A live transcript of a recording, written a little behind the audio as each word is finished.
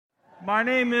My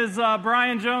name is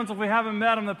Brian Jones. If we haven't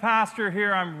met, I'm the pastor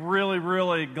here. I'm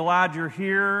really glad you're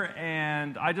here.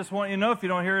 And I just want you to know, if you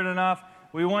don't hear it enough,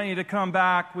 we want you to come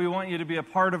back. We want you to be a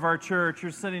part of our church.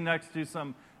 You're sitting next to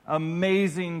some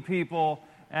amazing people.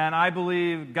 And I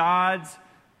believe God's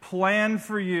plan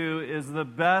for you is the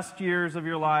best years of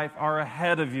your life are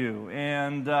ahead of you.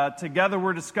 And together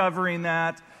we're discovering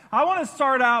that. I want to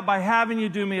start out by having you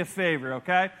do me a favor,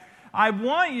 okay? I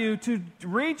want you to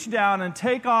reach down and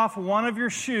take off one of your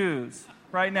shoes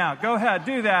right now. Go ahead,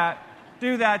 do that.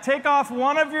 Do that. Take off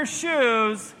one of your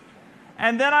shoes,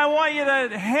 and then I want you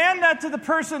to hand that to the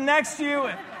person next to you,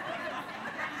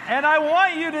 and I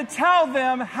want you to tell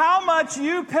them how much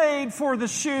you paid for the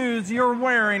shoes you're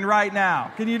wearing right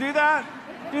now. Can you do that?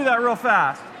 Do that real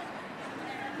fast.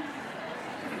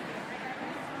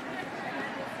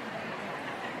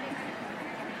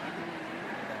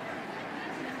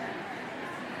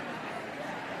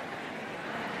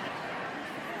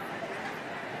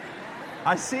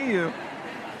 I see you.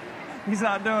 He's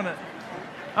not doing it.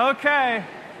 Okay.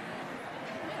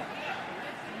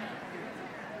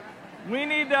 We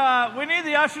need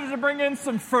the ushers to bring in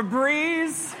some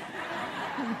Febreze.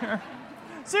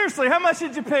 Seriously, how much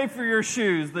did you pay for your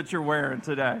shoes that you're wearing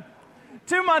today?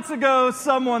 2 months ago,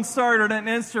 someone started an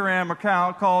Instagram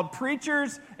account called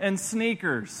Preachers and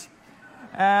Sneakers.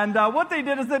 And what they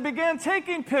did is they began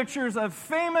taking pictures of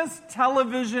famous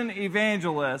television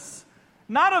evangelists,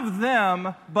 not of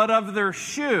them, but of their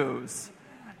shoes.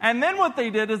 And then what they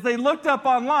did is they looked up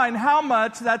online how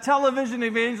much that television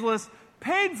evangelist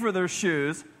paid for their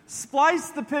shoes,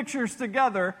 spliced the pictures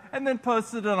together, and then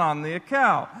posted it on the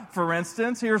account. For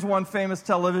instance, here's one famous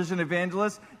television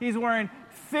evangelist. He's wearing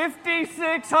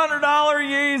 $5,600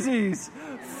 Yeezys.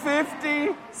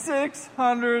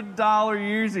 $5,600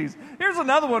 Yeezys. Here's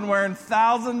another one wearing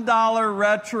 $1,000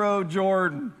 retro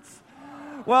Jordans.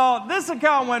 Well, this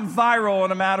account went viral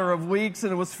in a matter of weeks,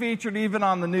 and it was featured even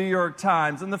on the New York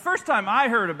Times. And the first time I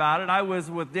heard about it, I was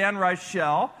with Dan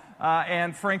Reichel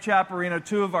and Frank Chaparino,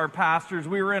 two of our pastors.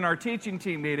 We were in our teaching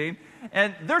team meeting,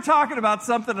 and they're talking about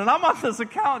something, and I'm on this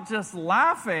account just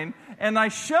laughing. And I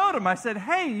showed them, I said,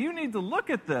 hey, you need to look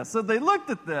at this. So they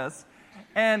looked at this,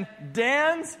 and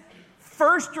Dan's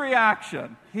first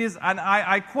reaction,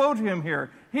 I quote him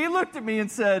here, he looked at me and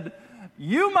said,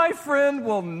 "You, my friend,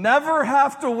 will never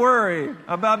have to worry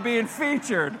about being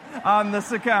featured on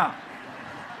this account."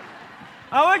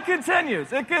 Oh, it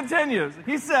continues. It continues.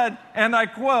 He said, and I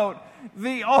quote,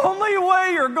 "The only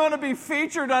way you're going to be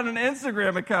featured on an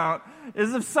Instagram account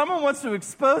is if someone wants to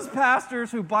expose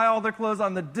pastors who buy all their clothes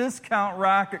on the discount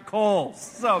rack at Kohl's."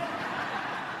 So,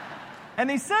 and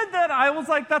he said that, I was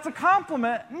like, that's a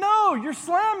compliment. No, you're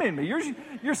slamming me.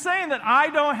 You're saying that I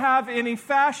don't have any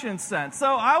fashion sense.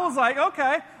 So I was like,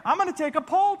 okay, I'm going to take a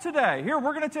poll today. Here,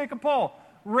 we're going to take a poll.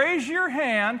 Raise your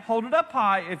hand, hold it up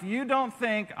high if you don't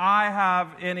think I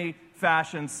have any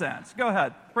fashion sense. Go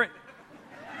ahead.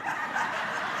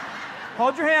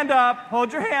 Hold your hand up.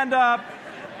 Hold your hand up.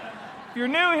 If you're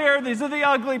new here, these are the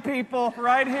ugly people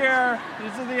right here.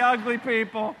 These are the ugly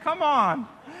people. Come on.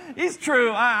 It's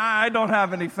true. I don't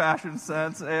have any fashion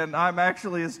sense, and I'm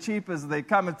actually as cheap as they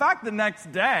come. In fact, the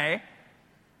next day,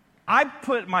 I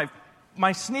put my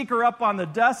sneaker up on the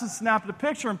desk and snapped a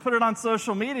picture and put it on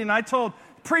social media, and I told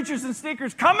Preachers and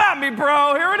Sneakers, come at me,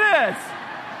 bro. Here it is.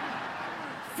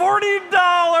 $40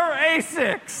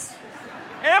 Asics.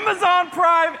 Amazon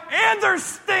Prime, and they're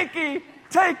stinky.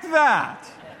 Take that.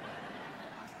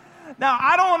 Now,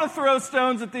 I don't want to throw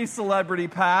stones at these celebrity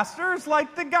pastors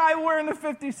like the guy wearing the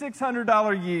 $5,600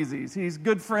 Yeezys. He's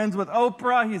good friends with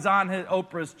Oprah. He's on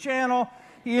Oprah's channel.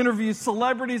 He interviews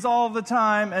celebrities all the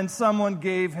time, and someone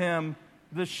gave him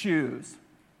the shoes.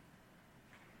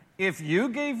 If you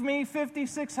gave me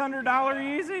 $5,600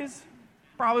 Yeezys,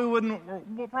 probably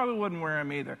wouldn't wear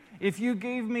them either. If you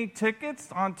gave me tickets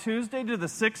on Tuesday to the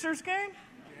Sixers game,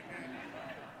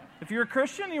 if you're a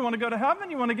Christian, you want to go to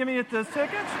heaven, you want to give me those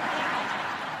tickets?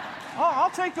 I'll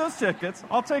take those tickets.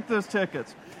 I'll take those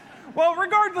tickets. Well,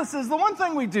 regardless, is the one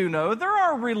thing we do know, there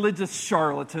are religious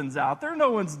charlatans out there.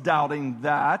 No one's doubting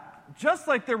that. Just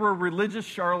like there were religious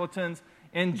charlatans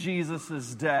in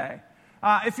Jesus' day.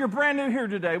 If you're brand new here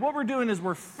today, what we're doing is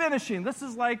we're finishing. This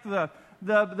is like the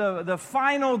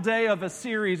final day of a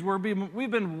series where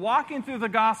we've been walking through the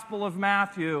Gospel of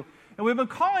Matthew, and we've been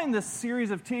calling this series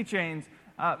of teachings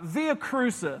Via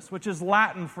Crucis, which is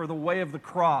Latin for the way of the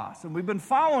cross. And we've been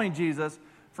following Jesus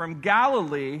from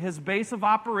Galilee, his base of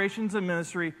operations and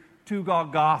ministry, to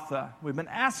Golgotha. We've been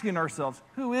asking ourselves,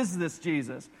 who is this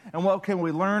Jesus? And what can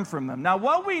we learn from them? Now,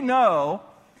 what we know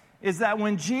is that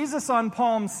when Jesus on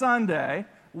Palm Sunday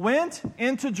went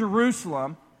into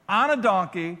Jerusalem, on a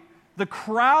donkey. The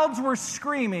crowds were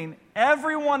screaming.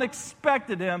 Everyone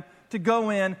expected him to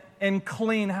go in and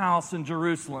clean house in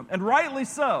Jerusalem. And rightly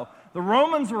so. The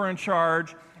Romans were in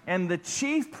charge, and the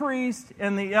chief priest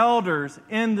and the elders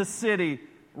in the city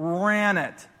ran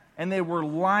it. And they were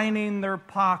lining their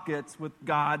pockets with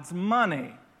God's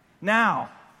money. Now,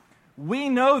 we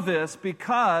know this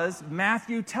because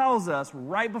Matthew tells us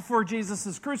right before Jesus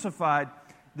is crucified,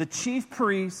 the chief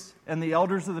priests and the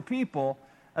elders of the people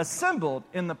assembled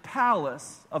in the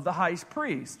palace of the high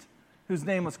priest, whose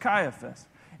name was Caiaphas.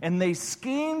 And they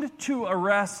schemed to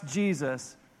arrest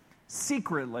Jesus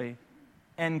secretly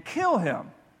and kill him.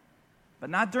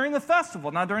 But not during the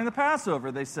festival, not during the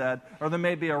Passover, they said, or there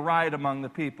may be a riot among the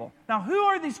people. Now, who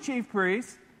are these chief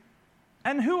priests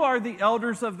and who are the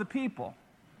elders of the people?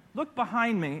 Look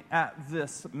behind me at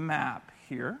this map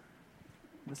here.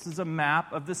 This is a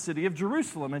map of the city of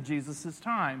Jerusalem in Jesus'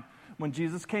 time. When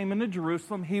Jesus came into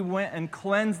Jerusalem, he went and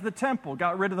cleansed the temple,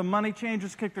 got rid of the money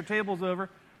changers, kicked their tables over.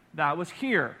 That was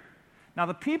here. Now,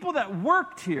 the people that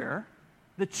worked here,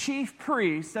 the chief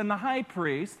priests and the high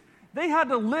priest, they had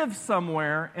to live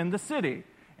somewhere in the city.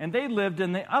 And they lived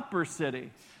in the upper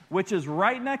city, which is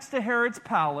right next to Herod's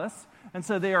palace. And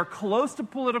so they are close to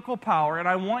political power. And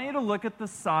I want you to look at the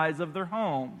size of their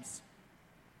homes.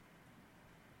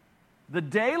 The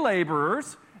day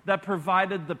laborers that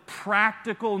provided the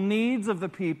practical needs of the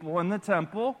people in the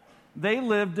temple, they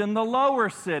lived in the lower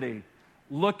city.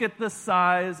 Look at the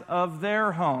size of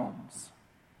their homes.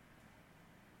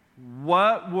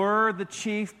 What were the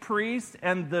chief priests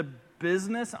and the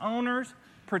business owners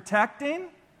protecting?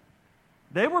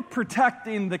 They were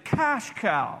protecting the cash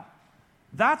cow.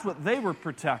 That's what they were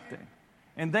protecting.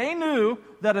 And they knew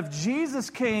that if Jesus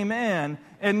came in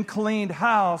and cleaned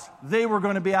house, they were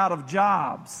going to be out of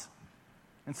jobs.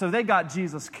 And so they got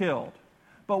Jesus killed.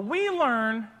 But we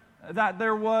learn that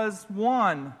there was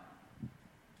one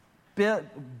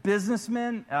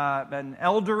businessman, an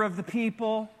elder of the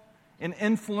people, an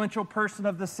influential person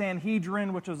of the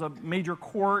Sanhedrin, which was a major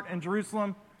court in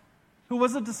Jerusalem, who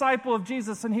was a disciple of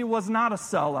Jesus, and he was not a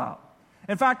sellout.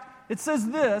 In fact, it says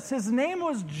this, his name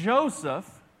was Joseph,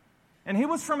 and he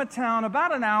was from a town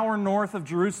about an hour north of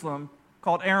Jerusalem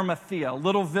called Arimathea, a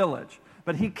little village.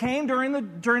 But he came during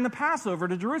the Passover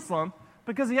to Jerusalem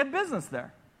because he had business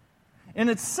there. And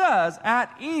it says,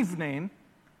 at evening,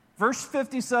 verse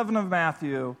 57 of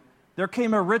Matthew, there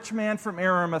came a rich man from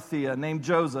Arimathea named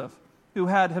Joseph, who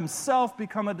had himself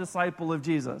become a disciple of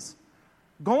Jesus.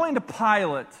 Going to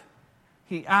Pilate,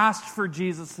 he asked for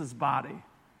Jesus' body,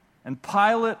 and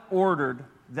Pilate ordered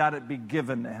that it be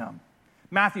given to him.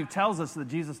 Matthew tells us that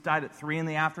Jesus died at 3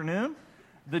 p.m.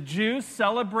 The Jews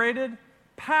celebrated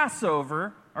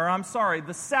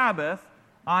the Sabbath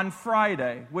on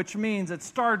Friday, which means it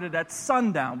started at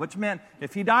sundown, which meant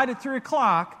if he died at 3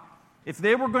 o'clock, if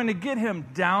they were going to get him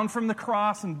down from the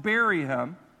cross and bury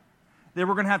him, they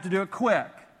were going to have to do it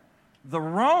quick. The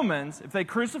Romans, if they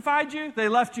crucified you, they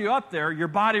left you up there, your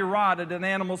body rotted, and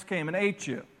animals came and ate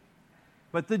you.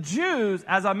 But the Jews,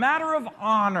 as a matter of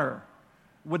honor,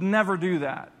 would never do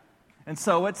that. And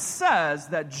so it says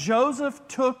that Joseph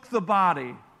took the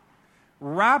body,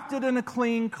 wrapped it in a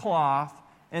clean cloth,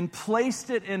 and placed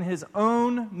it in his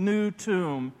own new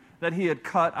tomb that he had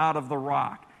cut out of the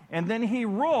rock. And then he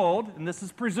rolled, and this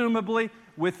is presumably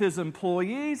with his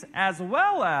employees, as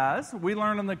well as, we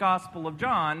learn in the Gospel of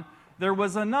John, there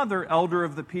was another elder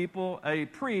of the people, a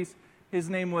priest. His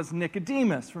name was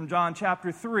Nicodemus from John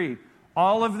chapter 3.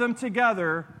 All of them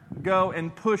together go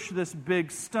and push this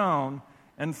big stone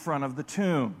in front of the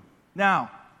tomb.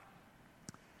 Now,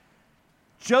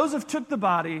 Joseph took the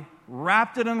body,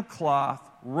 wrapped it in a cloth,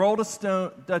 rolled a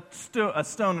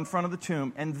stone in front of the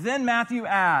tomb, and then Matthew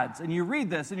adds, and you read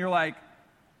this and you're like,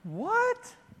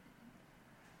 what?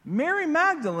 Mary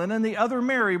Magdalene and the other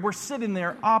Mary were sitting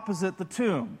there opposite the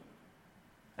tomb.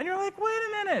 And you're like, wait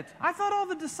a minute, I thought all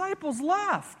the disciples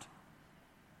left.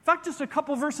 In fact, just a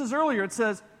couple verses earlier, it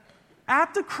says,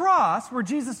 at the cross where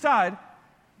Jesus died,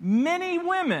 many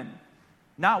women,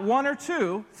 not one or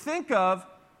two, think of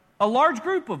a large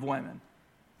group of women.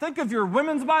 Think of your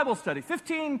women's Bible study,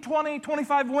 15, 20,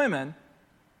 25 women.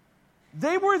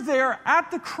 They were there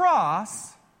at the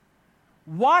cross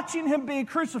watching him being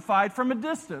crucified from a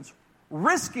distance,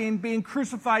 risking being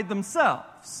crucified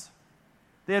themselves.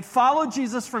 They had followed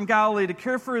Jesus from Galilee to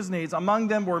care for his needs. Among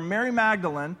them were Mary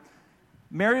Magdalene,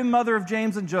 Mary, the mother of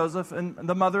James and Joseph, and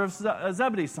the mother of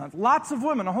Zebedee's sons. Lots of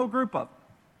women, a whole group of them.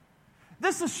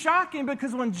 This is shocking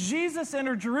because when Jesus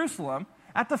entered Jerusalem,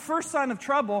 at the first sign of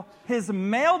trouble, his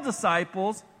male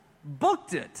disciples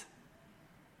booked it.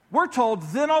 We're told,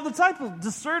 then all the disciples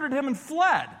deserted him and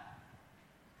fled.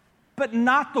 but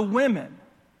not the women.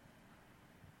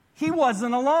 He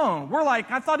wasn't alone. We're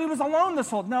like, I thought he was alone this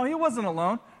whole... No, he wasn't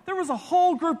alone. There was a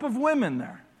whole group of women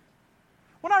there.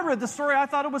 When I read the story, I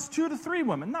thought it was 2 to 3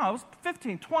 women. No, it was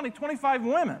 15, 20, 25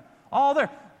 women, all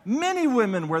there. Many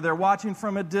women were there watching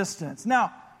from a distance.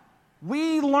 Now,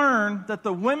 we learn that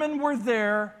the women were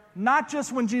there not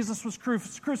just when Jesus was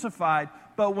crucified,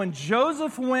 but when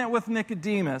Joseph went with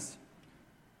Nicodemus,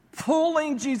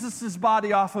 pulling Jesus'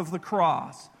 body off of the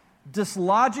cross,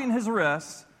 dislodging his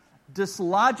wrists,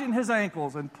 dislodging his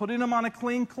ankles, and putting him on a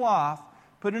clean cloth,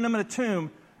 putting him in a tomb.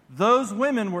 Those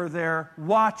women were there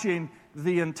watching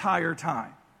the entire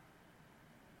time.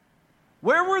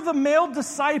 Where were the male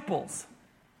disciples?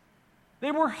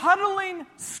 They were huddling,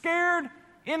 scared,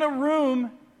 in a room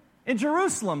in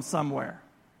Jerusalem somewhere.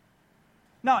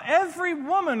 Now, every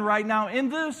woman right now in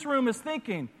this room is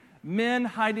thinking, men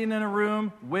hiding in a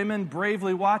room, women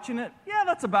bravely watching it. Yeah,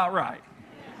 that's about right.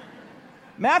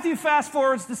 Matthew fast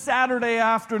forwards to Saturday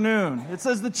afternoon. It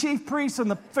says the chief priests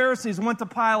and the Pharisees went to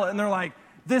Pilate, and they're like,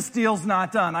 this deal's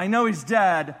not done. I know he's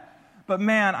dead, but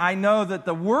man, I know that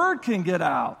the word can get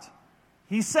out.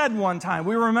 He said one time,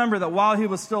 we remember that while he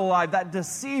was still alive, that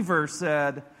deceiver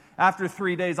said, after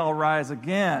 3 days I'll rise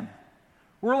again.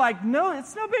 We're like, no,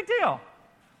 it's no big deal.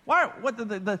 Why? What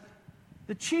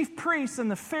the chief priests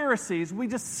and the Pharisees, we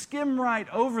just skim right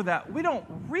over that. We don't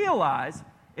realize,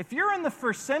 if you're in the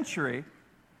first century,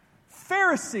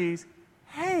 Pharisees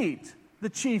hate the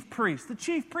chief priests. The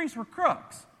chief priests were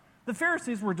crooks. The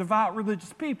Pharisees were devout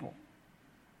religious people.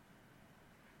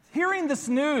 Hearing this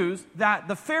news that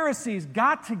the Pharisees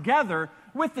got together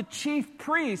with the chief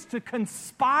priests to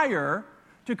conspire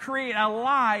to create a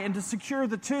lie and to secure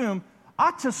the tomb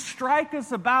ought to strike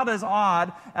us about as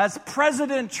odd as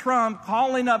President Trump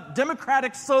calling up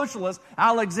Democratic Socialist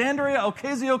Alexandria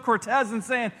Ocasio-Cortez and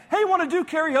saying, hey, want to do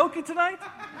karaoke tonight?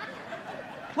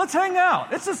 Let's hang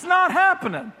out. It's just not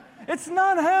happening. It's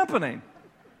not happening.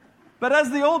 But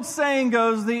as the old saying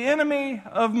goes, the enemy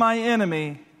of my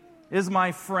enemy is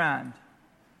my friend.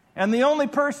 And the only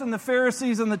person the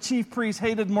Pharisees and the chief priests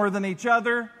hated more than each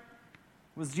other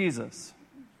was Jesus.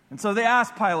 And so they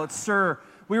asked Pilate, sir,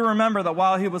 we remember that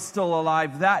while he was still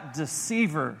alive, that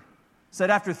deceiver said,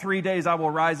 after 3 days I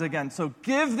will rise again. So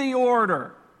give the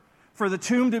order for the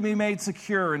tomb to be made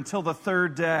secure until the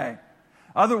 3rd day.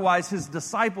 Otherwise, his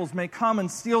disciples may come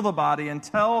and steal the body and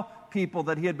tell people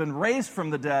that he had been raised from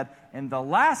the dead, and the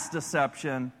last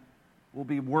deception will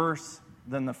be worse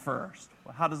than the first.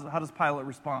 Well, how does Pilate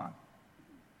respond?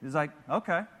 He's like,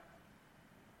 okay.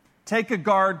 Take a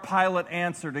guard, Pilate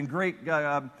answered. And great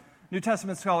New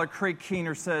Testament scholar Craig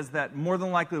Keener says that more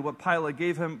than likely what Pilate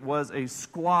gave him was a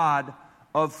squad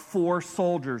of 4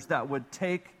 soldiers that would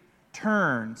take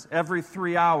turns every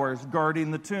 3 hours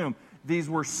guarding the tomb. These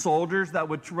were soldiers that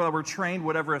were trained,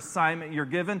 whatever assignment you're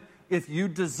given. If you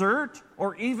desert,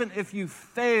 or even if you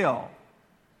fail,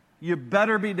 you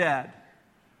better be dead.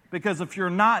 Because if you're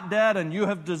not dead and you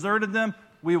have deserted them,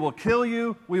 we will kill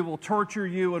you, we will torture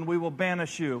you, and we will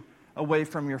banish you away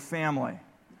from your family.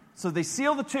 So they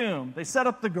seal the tomb, they set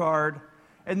up the guard,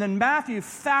 and then Matthew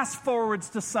fast forwards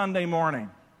to Sunday morning.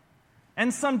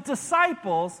 And some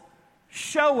disciples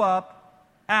show up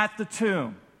at the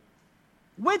tomb.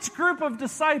 Which group of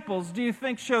disciples do you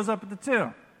think shows up at the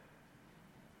tomb?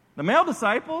 The male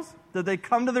disciples? Did they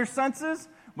come to their senses?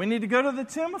 We need to go to the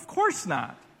tomb? Of course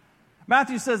not.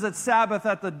 Matthew says at Sabbath,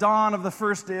 at the dawn of the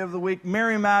first day of the week,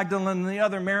 Mary Magdalene and the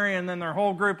other Mary, and then their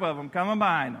whole group of them coming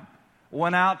behind them,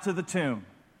 went out to the tomb.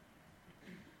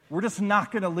 We're just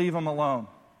not going to leave them alone.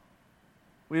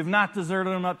 We have not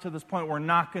deserted them up to this point. We're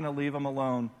not going to leave them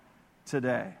alone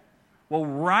today. Well,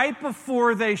 right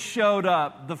before they showed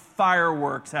up, the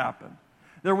fireworks happened.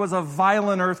 There was a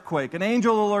violent earthquake. An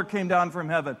angel of the Lord came down from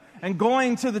heaven and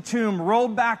going to the tomb,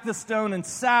 rolled back the stone and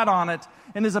sat on it.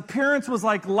 And his appearance was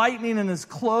like lightning and his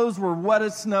clothes were wet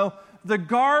as snow. The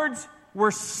guards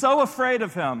were so afraid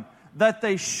of him that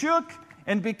they shook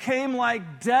and became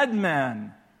like dead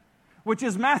men, which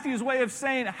is Matthew's way of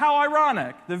saying, how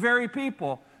ironic, the very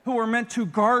people who were meant to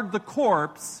guard the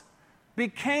corpse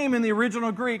became, in the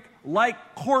original Greek,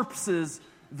 like corpses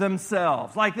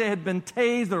themselves. Like they had been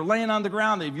tased, they're laying on the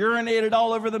ground, they've urinated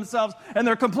all over themselves, and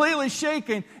they're completely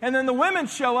shaking. And then the women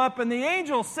show up, and the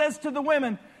angel says to the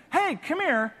women, hey, come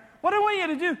here, what I want you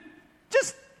to do,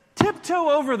 just tiptoe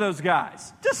over those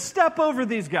guys. Just step over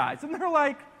these guys. And they're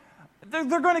like,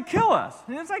 they're going to kill us.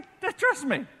 And it's like, trust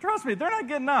me, they're not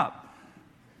getting up.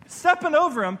 Stepping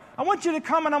over him, I want you to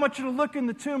come and I want you to look in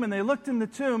the tomb. And they looked in the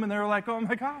tomb and they were like, oh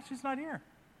my gosh, he's not here.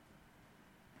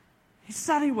 He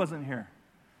said he wasn't here.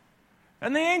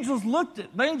 And the angel looked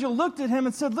at him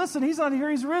and said, listen, he's not here,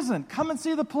 he's risen. Come and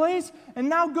see the place, and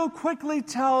now go quickly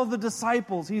tell the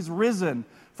disciples he's risen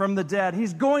from the dead.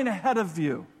 He's going ahead of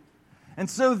you. And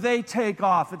so they take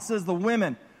off. It says the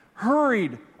women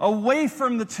hurried away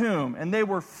from the tomb, and they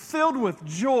were filled with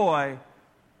joy,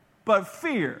 but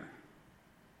fear.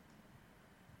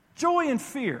 Joy and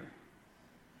fear.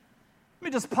 Let me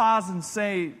just pause and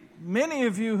say, many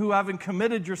of you who haven't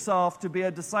committed yourself to be a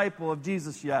disciple of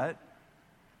Jesus yet,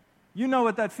 you know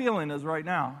what that feeling is right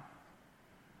now.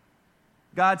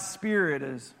 God's Spirit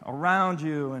is around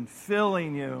you and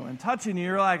filling you and touching you.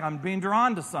 You're like, I'm being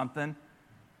drawn to something.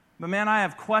 But man, I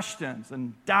have questions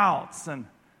and doubts. And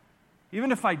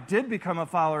even if I did become a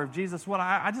follower of Jesus,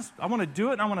 I want to do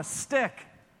it and I want to stick.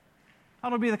 I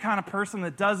don't want to be the kind of person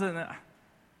that doesn't.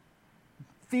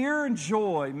 Fear and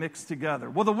joy mixed together.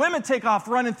 Well, the women take off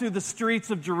running through the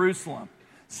streets of Jerusalem.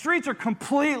 Streets are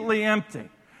completely empty.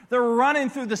 They're running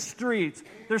through the streets.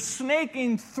 They're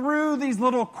snaking through these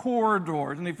little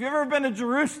corridors. And if you've ever been to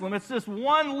Jerusalem, it's just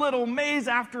one little maze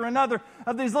after another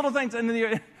of these little things.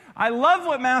 And I love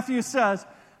what Matthew says.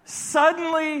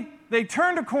 Suddenly, they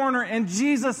turned a corner and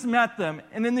Jesus met them.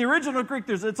 And in the original Greek,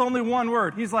 it's only one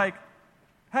word. He's like,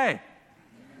 hey.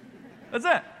 That's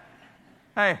it.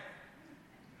 Hey.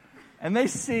 And they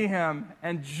see him,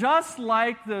 and just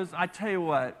like those, I tell you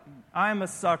what, I'm a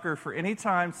sucker for any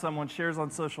time someone shares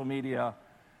on social media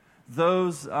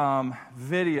those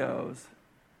videos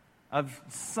of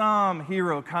some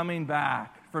hero coming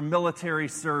back from military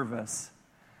service,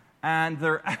 and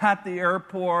they're at the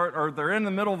airport or they're in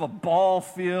the middle of a ball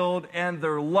field, and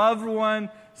their loved one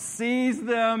sees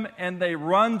them, and they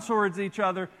run towards each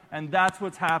other, and that's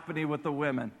what's happening with the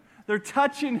women. They're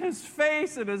touching his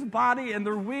face and his body, and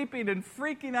they're weeping and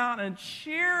freaking out and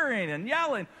cheering and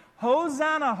yelling,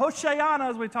 Hosanna,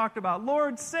 Hoshayana, as we talked about.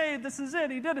 Lord, save, this is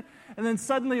it, he did it. And then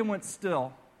suddenly it went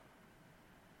still.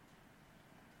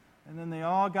 And then they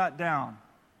all got down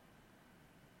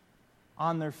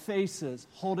on their faces,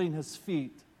 holding his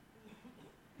feet,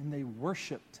 and they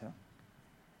worshiped him.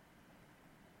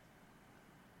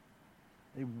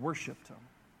 They worshiped him.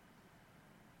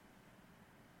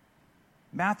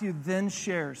 Matthew then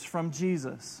shares from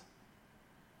Jesus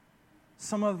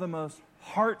some of the most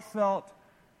heartfelt,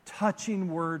 touching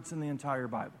words in the entire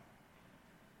Bible.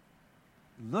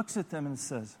 He looks at them and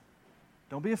says,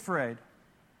 don't be afraid,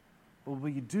 but will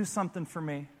you do something for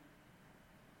me?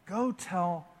 Go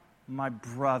tell my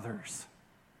brothers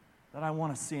that I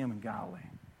want to see them in Galilee.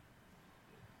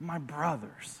 My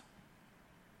brothers.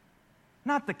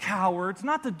 Not the cowards,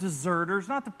 not the deserters,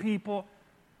 not the people.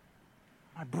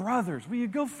 My brothers, will you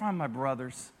go find my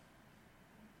brothers?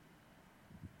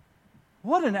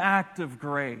 What an act of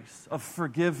grace, of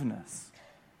forgiveness,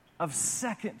 of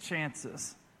second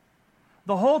chances.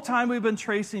 The whole time we've been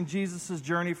tracing Jesus'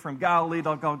 journey from Galilee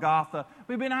to Golgotha,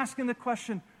 we've been asking the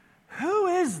question, who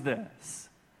is this?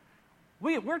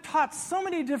 We're taught so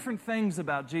many different things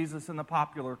about Jesus in the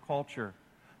popular culture,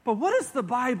 but what does the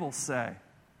Bible say?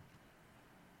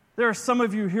 There are some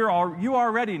of you here, you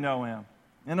already know him.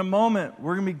 In a moment,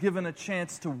 we're going to be given a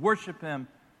chance to worship him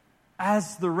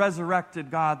as the resurrected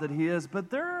God that he is.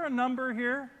 But there are a number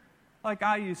here, like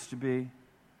I used to be,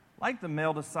 like the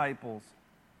male disciples.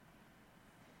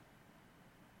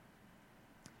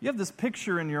 You have this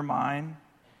picture in your mind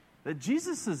that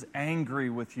Jesus is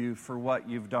angry with you for what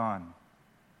you've done.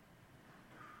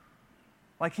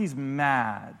 Like he's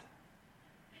mad.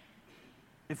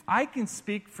 If I can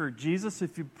speak for Jesus,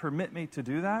 if you permit me to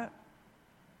do that,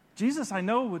 Jesus, I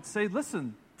know, would say,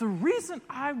 listen, the reason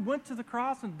I went to the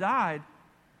cross and died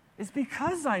is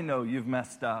because I know you've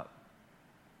messed up.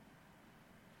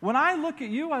 When I look at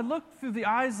you, I look through the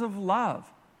eyes of love.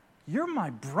 You're my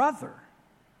brother.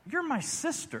 You're my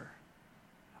sister.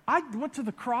 I went to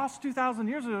the cross 2,000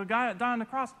 years ago, a guy that died on the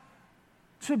cross,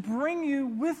 to bring you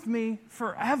with me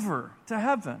forever to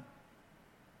heaven.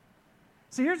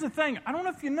 See, here's the thing. I don't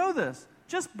know if you know this.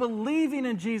 Just believing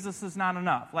in Jesus is not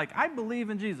enough. Like, I believe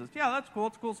in Jesus. Yeah, that's cool.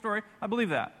 It's a cool story. I believe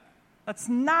that. That's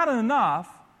not enough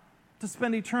to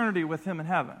spend eternity with him in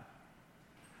heaven.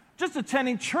 Just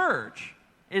attending church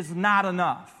is not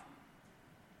enough.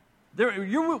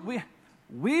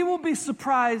 We will be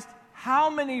surprised how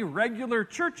many regular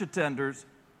church attenders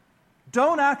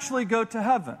don't actually go to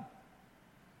heaven.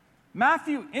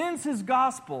 Matthew ends his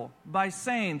gospel by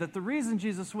saying that the reason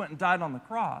Jesus went and died on the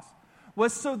cross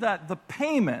was so that the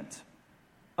payment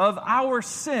of our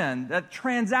sin, that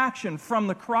transaction from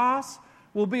the cross,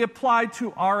 will be applied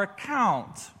to our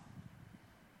account.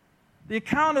 The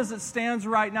account as it stands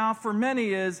right now for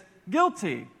many is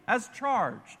guilty, as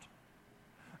charged.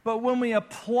 But when we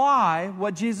apply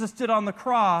what Jesus did on the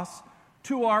cross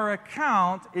to our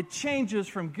account, it changes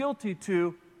from guilty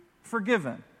to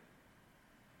forgiven.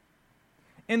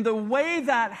 And the way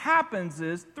that happens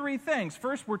is three things.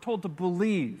 First, we're told to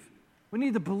believe. We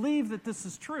need to believe that this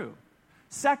is true.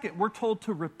 Second, we're told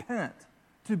to repent,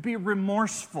 to be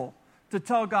remorseful, to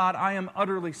tell God, I am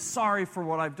utterly sorry for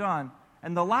what I've done.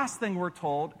 And the last thing we're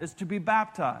told is to be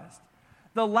baptized.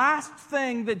 The last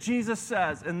thing that Jesus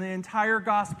says in the entire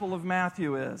Gospel of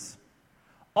Matthew is,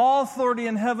 all authority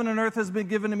in heaven and earth has been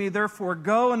given to me, therefore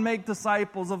go and make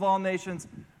disciples of all nations,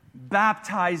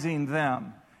 baptizing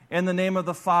them in the name of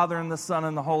the Father and the Son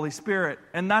and the Holy Spirit.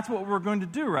 And that's what we're going to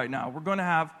do right now. We're going to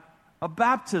have a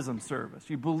baptism service.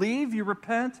 You believe, you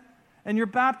repent, and you're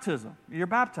baptized.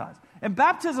 And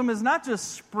baptism is not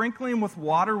just sprinkling with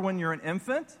water when you're an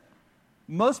infant.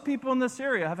 Most people in this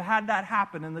area have had that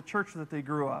happen in the church that they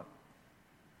grew up.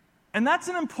 And that's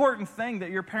an important thing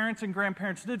that your parents and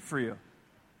grandparents did for you.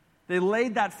 They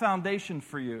laid that foundation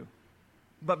for you.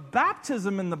 But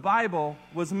baptism in the Bible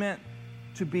was meant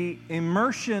to be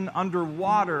immersion under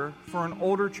water for an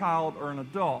older child or an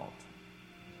adult.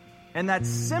 And that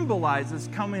symbolizes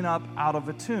coming up out of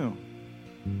a tomb.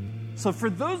 So for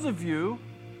those of you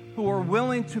who are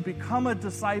willing to become a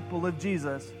disciple of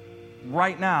Jesus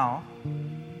right now,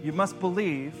 you must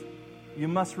believe, you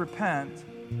must repent,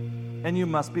 and you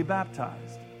must be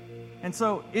baptized. And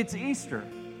so it's Easter.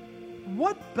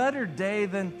 What better day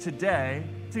than today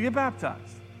to get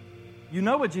baptized? You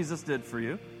know what Jesus did for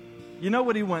you. You know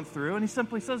what he went through, and he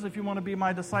simply says, if you want to be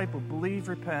my disciple, believe,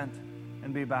 repent,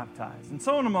 and be baptized. And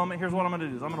so in a moment, here's what I'm going to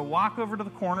do. I'm going to walk over to the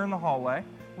corner in the hallway.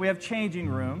 We have changing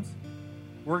rooms.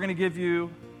 We're going to give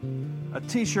you a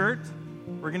t-shirt.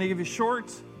 We're going to give you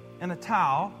shorts and a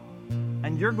towel.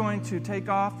 And you're going to take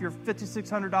off your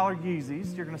 $5,600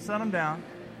 Yeezys. You're going to set them down.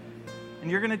 And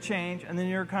you're going to change, and then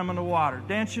you're coming to water.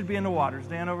 Dan should be in the water. Is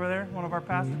Dan over there, one of our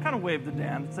pastors? Kind of wave to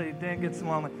Dan. Say, Dan gets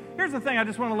lonely. Here's the thing I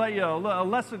just want to let you know. A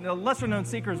lesser-known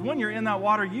secret is when you're in that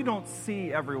water, you don't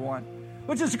see everyone,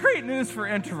 which is great news for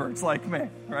introverts like me,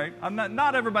 right?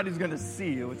 Not everybody's going to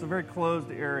see you. It's a very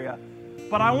closed area.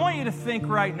 But I want you to think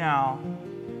right now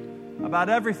about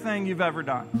everything you've ever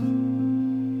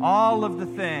done. All of the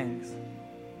things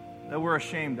that we're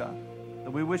ashamed of,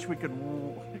 that we wish we could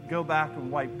go back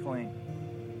and wipe clean.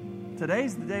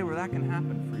 Today's the day where that can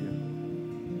happen for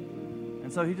you.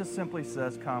 And so he just simply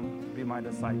says, come, be my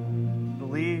disciple.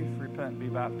 Believe, repent, be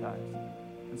baptized.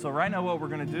 And so right now what we're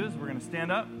going to do is we're going to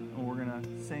stand up and we're going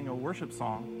to sing a worship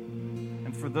song.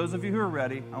 And for those of you who are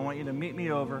ready, I want you to meet me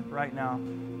over right now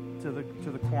to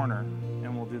the corner,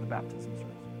 and we'll do the baptism service.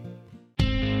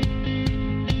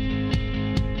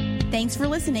 Thanks for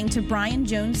listening to Brian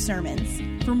Jones Sermons.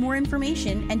 For more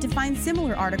information and to find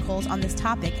similar articles on this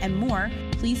topic and more,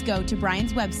 please go to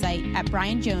Brian's website at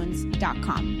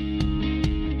brianjones.com.